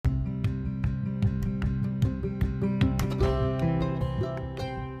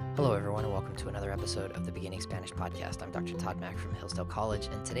to another episode of the Beginning Spanish Podcast. I'm Dr. Todd Mack from Hillsdale College,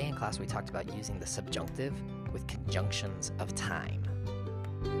 and today in class we talked about using the subjunctive with conjunctions of time.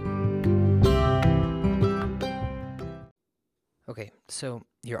 Okay, so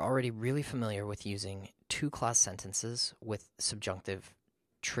you're already really familiar with using two-clause sentences with subjunctive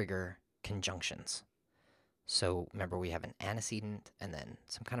trigger conjunctions. So remember, we have an antecedent and then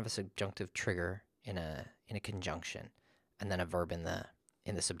some kind of a subjunctive trigger in a conjunction, and then a verb in the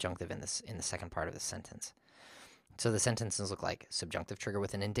subjunctive in the second part of the sentence. So the sentences look like subjunctive trigger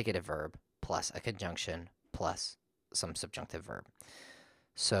with an indicative verb plus a conjunction plus some subjunctive verb.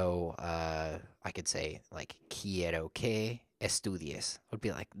 So I could say like quiero que estudies would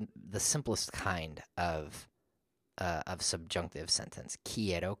be like the simplest kind of subjunctive sentence.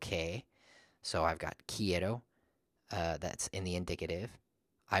 Quiero que. So I've got quiero, that's in the indicative.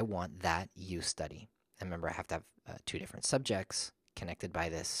 I want that you study. And remember, I have to have two different subjects connected by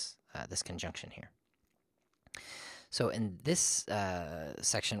this conjunction here. So in this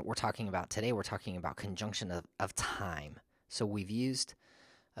section we're talking about conjunction of time. So we've used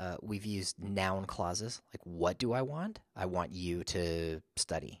noun clauses like what do I want? I want you to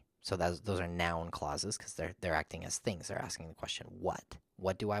study. So those are noun clauses because they're acting as things. They're asking the question what?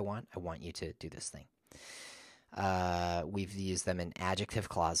 What do I want? I want you to do this thing. We've used them in adjective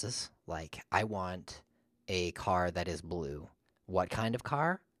clauses like I want a car that is blue. What kind of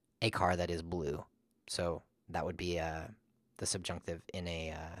car? A car that is blue. So that would be the subjunctive in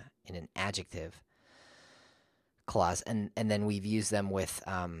an adjective clause, and then we've used them with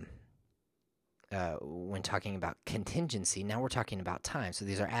when talking about contingency. Now we're talking about time. So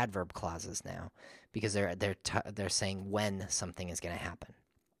these are adverb clauses now because they're saying when something is going to happen.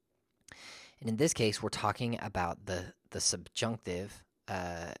 And in this case, we're talking about the subjunctive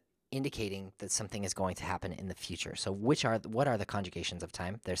indicating that something is going to happen in the future. So what are the conjugations of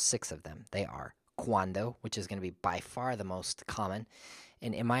time? There's 6 of them. They are cuando, which is going to be by far the most common,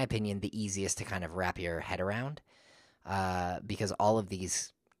 and in my opinion, the easiest to kind of wrap your head around, because all of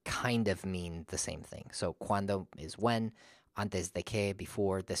these kind of mean the same thing. So cuando is when, antes de que,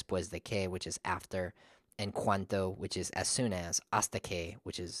 before, después de que, which is after, and cuanto, which is as soon as, hasta que,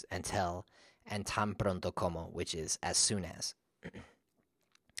 which is until, and tan pronto como, which is as soon as.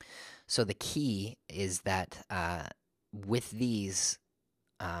 So the key is that with these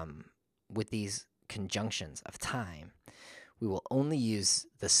conjunctions of time, we will only use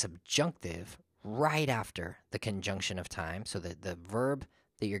the subjunctive right after the conjunction of time. So the verb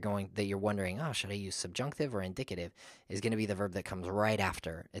that you're wondering, oh, should I use subjunctive or indicative, is going to be the verb that comes right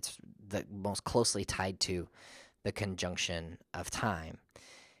after. It's the most closely tied to the conjunction of time.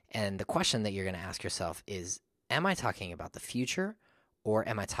 And the question that you're going to ask yourself is, am I talking about the future, or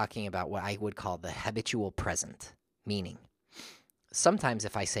am I talking about what I would call the habitual present? Meaning, sometimes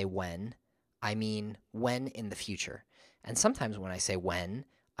if I say when, I mean when in the future. And sometimes when I say when,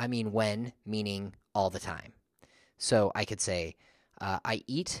 I mean when, meaning all the time. So I could say, I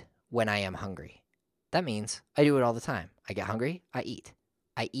eat when I am hungry. That means I do it all the time. I get hungry, I eat.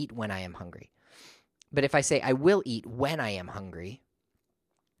 I eat when I am hungry. But if I say I will eat when I am hungry,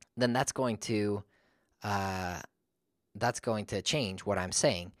 then that's going to change what I'm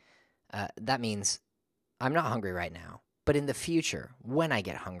saying. That means I'm not hungry right now, but in the future, when I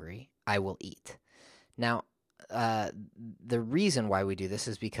get hungry, I will eat. Now, the reason why we do this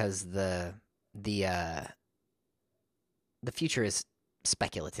is because the future is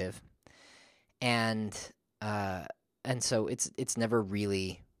speculative, and so it's never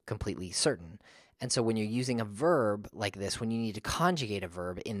really completely certain. And so when you're using a verb like this, when you need to conjugate a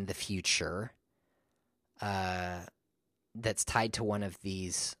verb in the future, that's tied to one of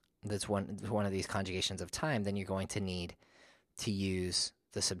these conjugations of time, then you're going to need to use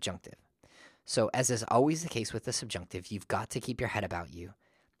the subjunctive. So as is always the case with the subjunctive, you've got to keep your head about you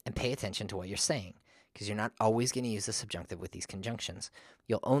and pay attention to what you're saying, because you're not always going to use the subjunctive with these conjunctions.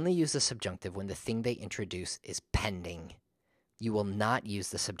 You'll only use the subjunctive when the thing they introduce is pending. You will not use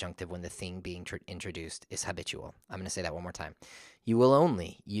the subjunctive when the thing being introduced is habitual. I'm going to say that one more time. You will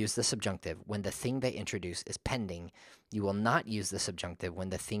only use the subjunctive when the thing they introduce is pending. You will not use the subjunctive when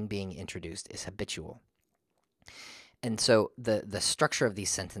the thing being introduced is habitual. And so the structure of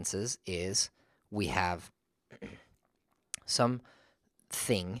these sentences is we have some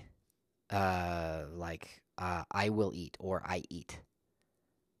thing like I will eat or I eat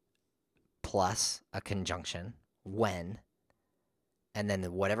plus a conjunction when, and then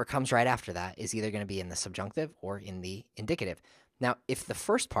whatever comes right after that is either going to be in the subjunctive or in the indicative. Now, if the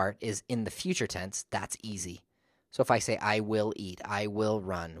first part is in the future tense, that's easy. So if I say I will eat, I will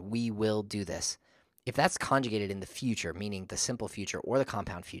run, we will do this, if that's conjugated in the future, meaning the simple future or the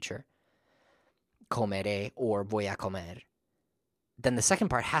compound future, comeré or voy a comer, then the second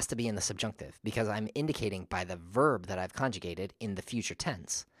part has to be in the subjunctive because I'm indicating by the verb that I've conjugated in the future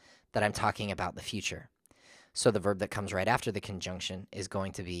tense that I'm talking about the future. So the verb that comes right after the conjunction is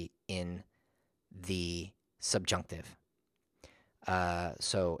going to be in the subjunctive.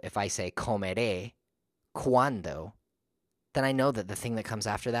 So if I say comeré cuando, then I know that the thing that comes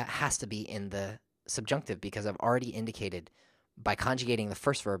after that has to be in the subjunctive because I've already indicated by conjugating the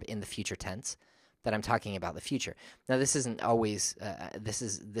first verb in the future tense that I'm talking about the future. Now, this isn't always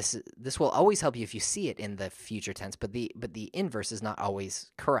this will always help you if you see it in the future tense, but the inverse is not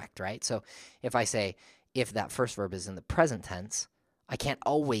always correct, right? So if I say if that first verb is in the present tense, I can't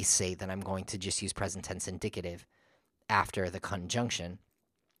always say that I'm going to just use present tense indicative after the conjunction,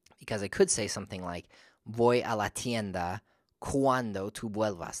 because I could say something like voy a la tienda cuando tú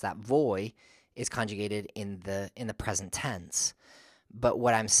vuelvas. That voy is conjugated in the present tense. But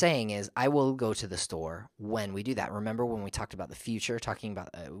what I'm saying is I will go to the store when we do that. Remember when we talked about the future, talking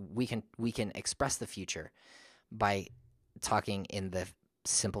about we can express the future by talking in the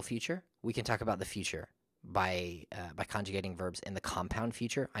simple future. We can talk about the future by conjugating verbs in the compound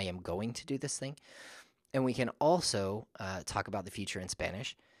future. I am going to do this thing. And we can also talk about the future in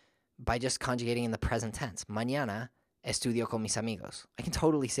Spanish by just conjugating in the present tense. Mañana estudio con mis amigos. I can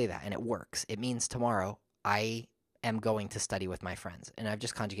totally say that, and it works. It means tomorrow I am going to study with my friends, and I've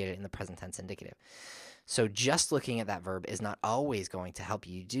just conjugated it in the present tense indicative. So just looking at that verb is not always going to help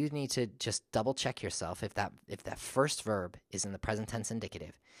you. You do need to just double check yourself if that first verb is in the present tense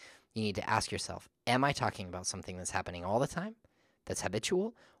indicative. You need to ask yourself, am I talking about something that's happening all the time, that's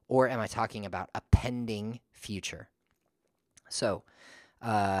habitual, or am I talking about a pending future? So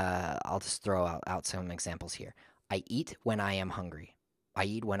I'll just throw out some examples here. I eat when I am hungry. I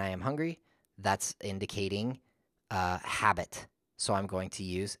eat when I am hungry. That's indicating habit. So I'm going to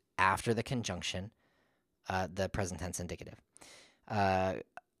use after the conjunction the present tense indicative.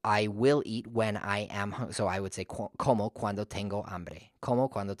 I will eat when I am hungry. So I would say como cuando tengo hambre. Como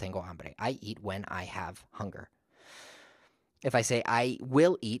cuando tengo hambre. I eat when I have hunger. If I say I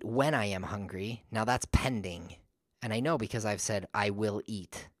will eat when I am hungry, now that's pending. And I know because I've said I will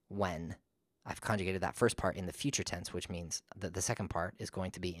eat when. I've conjugated that first part in the future tense, which means that the second part is going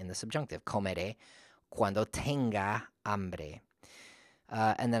to be in the subjunctive. Comeré cuando tenga hambre.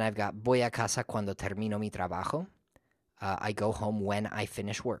 And then I've got voy a casa cuando termino mi trabajo. I go home when I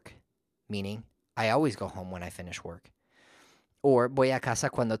finish work, meaning I always go home when I finish work. Or voy a casa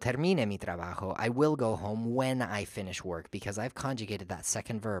cuando termine mi trabajo. I will go home when I finish work, because I've conjugated that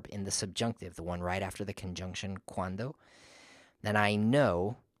second verb in the subjunctive, the one right after the conjunction cuando. Then I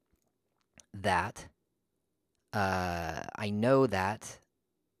know that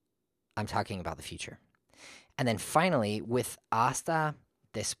I'm talking about the future. And then finally, with hasta,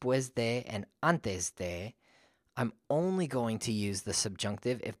 después de, and antes de, I'm only going to use the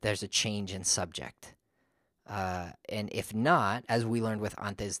subjunctive if there's a change in subject. And if not, as we learned with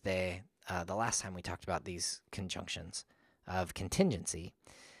antes de the last time we talked about these conjunctions of contingency,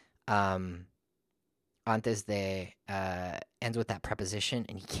 antes de ends with that preposition,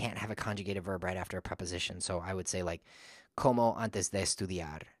 and you can't have a conjugated verb right after a preposition. So I would say like, como antes de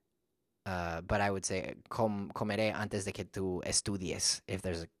estudiar. But I would say, comeré antes de que tú estudies. If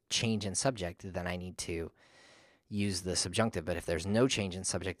there's a change in subject, then I need to use the subjunctive. But if there's no change in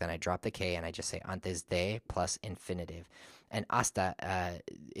subject, then I drop the K and I just say antes de plus infinitive. And hasta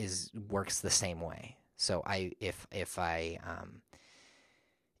works the same way. So if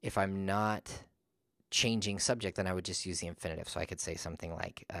I'm not changing subject, then I would just use the infinitive. So I could say something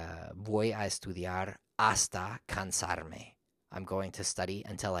like voy a estudiar hasta cansarme. I'm going to study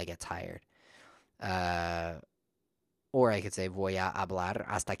until I get tired. Or I could say voy a hablar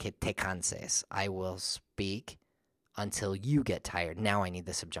hasta que te canses. I will speak until you get tired. Now I need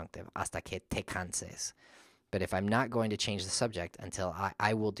the subjunctive, hasta que te canses. But if I'm not going to change the subject until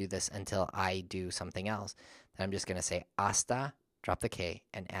I will do this until I do something else, then I'm just going to say hasta, drop the K,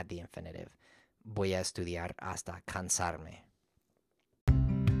 and add the infinitive. Voy a estudiar hasta cansarme.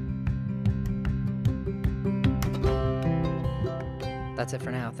 That's it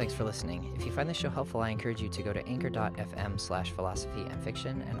for now. Thanks for listening. If you find this show helpful, I encourage you to go to anchor.fm/philosophy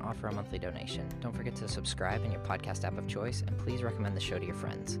and offer a monthly donation. Don't forget to subscribe in your podcast app of choice, and please recommend the show to your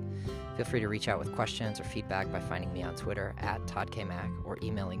friends. Feel free to reach out with questions or feedback by finding me on Twitter @ToddKMac or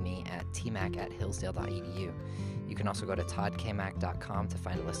emailing me at tmac@hillsdale.edu. You can also go to toddkmac.com to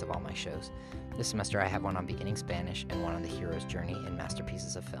find a list of all my shows. This semester I have one on beginning Spanish and one on the hero's journey in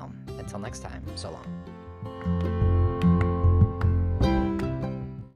masterpieces of film. Until next time, so long.